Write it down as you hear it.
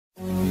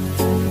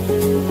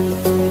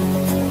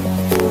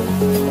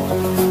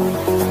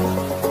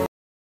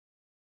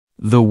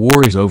The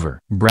war is over.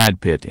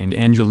 Brad Pitt and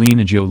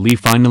Angelina Jolie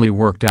finally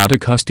worked out a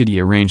custody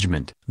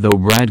arrangement. Though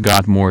Brad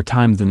got more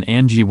time than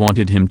Angie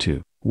wanted him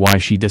to, why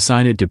she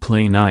decided to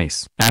play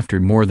nice. After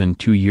more than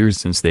 2 years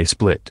since they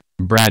split,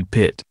 Brad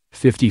Pitt,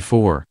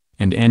 54,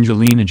 and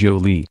Angelina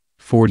Jolie,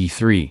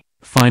 43,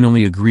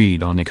 finally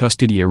agreed on a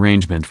custody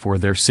arrangement for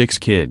their 6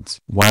 kids.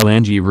 While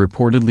Angie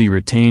reportedly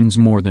retains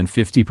more than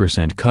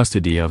 50%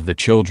 custody of the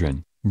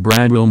children,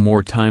 Brad will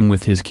more time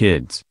with his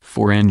kids.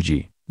 For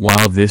Angie,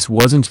 while this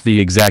wasn't the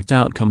exact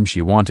outcome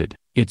she wanted,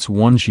 it's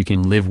one she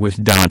can live with.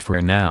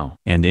 For now.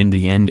 And in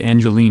the end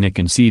Angelina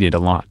conceded a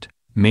lot,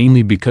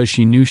 mainly because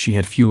she knew she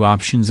had few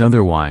options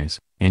otherwise,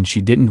 and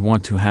she didn't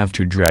want to have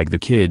to drag the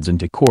kids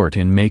into court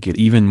and make it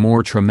even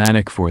more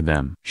traumatic for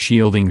them.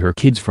 Shielding her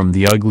kids from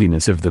the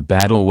ugliness of the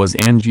battle was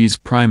Angie's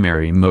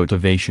primary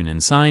motivation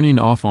in signing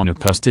off on a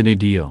custody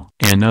deal.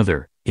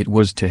 Another, it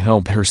was to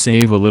help her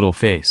save a little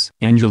face.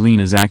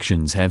 Angelina's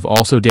actions have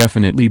also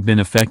definitely been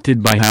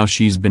affected by how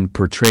she's been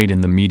portrayed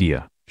in the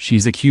media.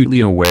 She's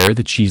acutely aware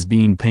that she's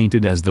being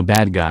painted as the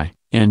bad guy,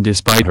 and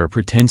despite her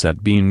pretense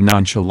at being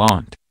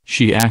nonchalant,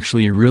 she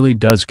actually really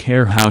does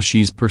care how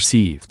she's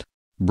perceived.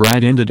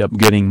 Brad ended up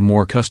getting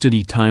more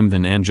custody time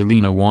than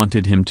Angelina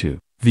wanted him to,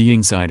 the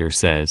insider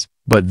says,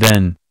 but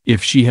then,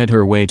 if she had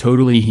her way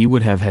totally he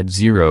would have had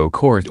 0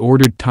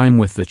 court-ordered time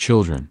with the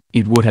children.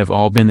 It would have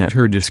all been at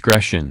her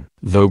discretion.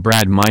 Though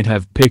Brad might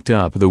have picked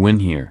up the win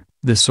here,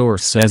 the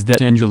source says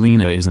that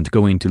Angelina isn't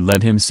going to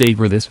let him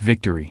savor this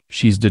victory.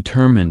 She's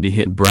determined to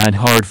hit Brad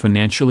hard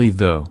financially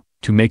though,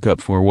 to make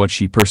up for what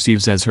she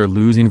perceives as her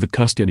losing the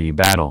custody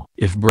battle.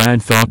 If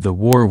Brad thought the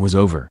war was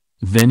over,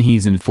 then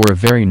he's in for a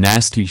very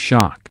nasty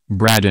shock.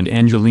 Brad and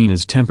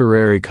Angelina's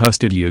temporary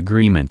custody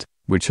agreement,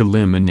 which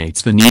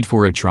eliminates the need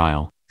for a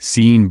trial,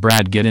 seeing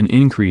Brad get an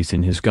increase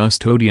in his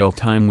custodial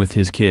time with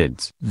his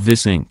kids.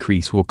 This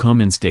increase will come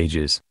in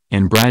stages,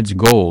 and Brad's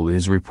goal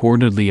is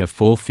reportedly a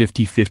full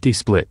 50-50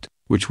 split,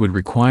 which would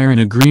require an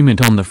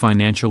agreement on the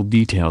financial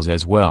details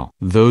as well.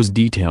 Those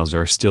details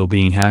are still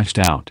being hashed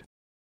out.